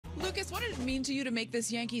Lucas, what did it mean to you to make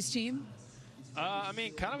this Yankees team? I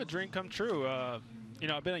mean, kind of a dream come true. I've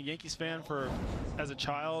been a Yankees fan as a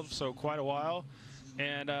child, so quite a while.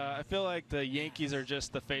 And I feel like the Yankees are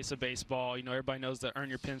just the face of baseball. Everybody knows the earn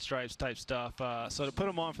your pinstripes type stuff. So to put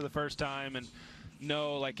them on for the first time and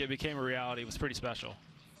know like it became a reality was pretty special.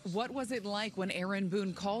 What was it like when Aaron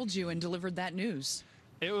Boone called you and delivered that news?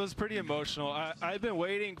 It was pretty emotional. I've been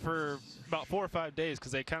waiting for about 4 or 5 days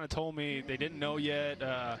because they kind of told me they didn't know yet,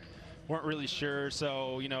 weren't really sure.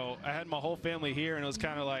 So, I had my whole family here, and it was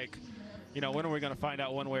kind of like, when are we going to find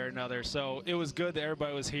out one way or another? So it was good that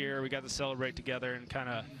everybody was here. We got to celebrate together and kind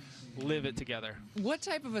of live it together. What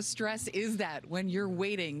type of a stress is that when you're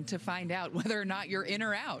waiting to find out whether or not you're in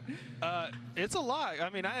or out? It's a lot. I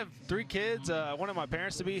mean, I have 3 kids. I wanted my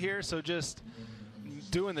parents to be here, so just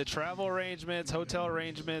doing the travel arrangements, hotel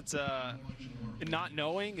arrangements, not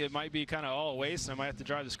knowing it might be kind of all a waste and I might have to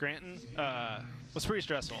drive to Scranton was pretty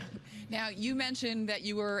stressful. Now, you mentioned that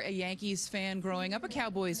you were a Yankees fan growing up, a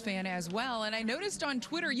Cowboys fan as well, and I noticed on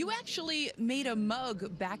Twitter you actually made a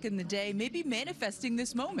mug back in the day, maybe manifesting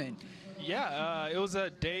this moment. Yeah, it was a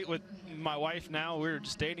date with my wife now. We were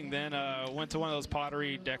just dating then. Went to one of those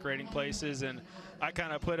pottery decorating places, and I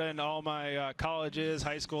kind of put in all my colleges,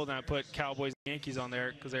 high school, and I put Cowboys and Yankees on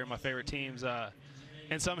there because they were my favorite teams.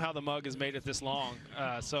 And somehow the mug has made it this long.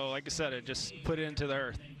 So like I said, it just put it into the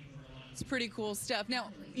earth. It's pretty cool stuff. Now,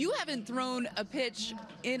 you haven't thrown a pitch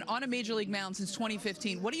on a Major League mound since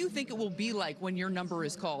 2015. What do you think it will be like when your number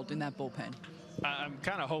is called in that bullpen? I'm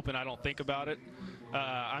kind of hoping I don't think about it.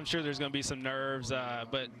 I'm sure there's going to be some nerves,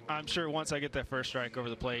 but I'm sure once I get that first strike over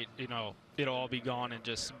the plate, it'll all be gone and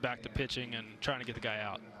just back to pitching and trying to get the guy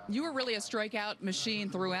out. You were really a strikeout machine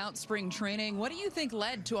throughout spring training. What do you think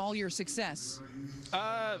led to all your success?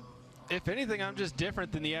 If anything, I'm just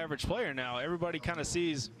different than the average player now. Everybody kind of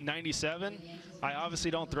sees 97. I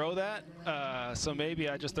obviously don't throw that, so maybe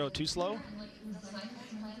I just throw too slow.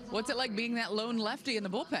 What's it like being that lone lefty in the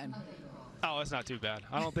bullpen? Oh, it's not too bad.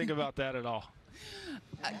 I don't think about that at all.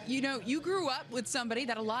 You grew up with somebody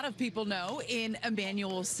that a lot of people know in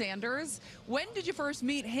Emmanuel Sanders. When did you first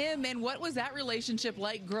meet him, and what was that relationship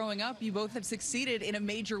like growing up? You both have succeeded in a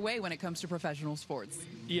major way when it comes to professional sports.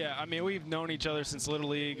 Yeah, I mean, we've known each other since Little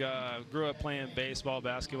League. Grew up playing baseball,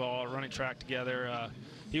 basketball, running track together.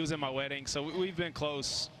 He was in my wedding, so we've been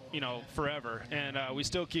close, forever. And we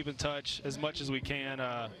still keep in touch as much as we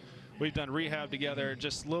can. We've done rehab together,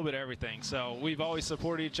 just a little bit of everything. So we've always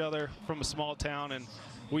supported each other from a small town, and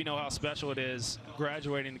we know how special it is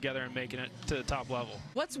graduating together and making it to the top level.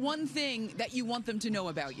 What's one thing that you want them to know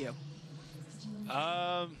about you?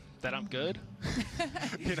 That I'm good.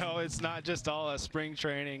 It's not just all a spring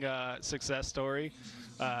training success story.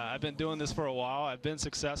 I've been doing this for a while. I've been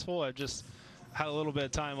successful. I've just had a little bit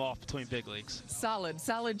of time off between big leagues.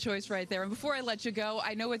 Solid choice right there. And before I let you go,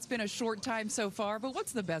 I know it's been a short time so far, but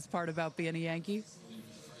what's the best part about being a Yankee?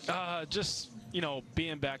 Just,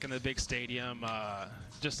 being back in the big stadium,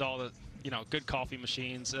 just all the, good coffee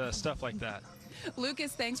machines, stuff like that.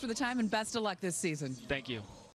 Lucas, thanks for the time and best of luck this season. Thank you.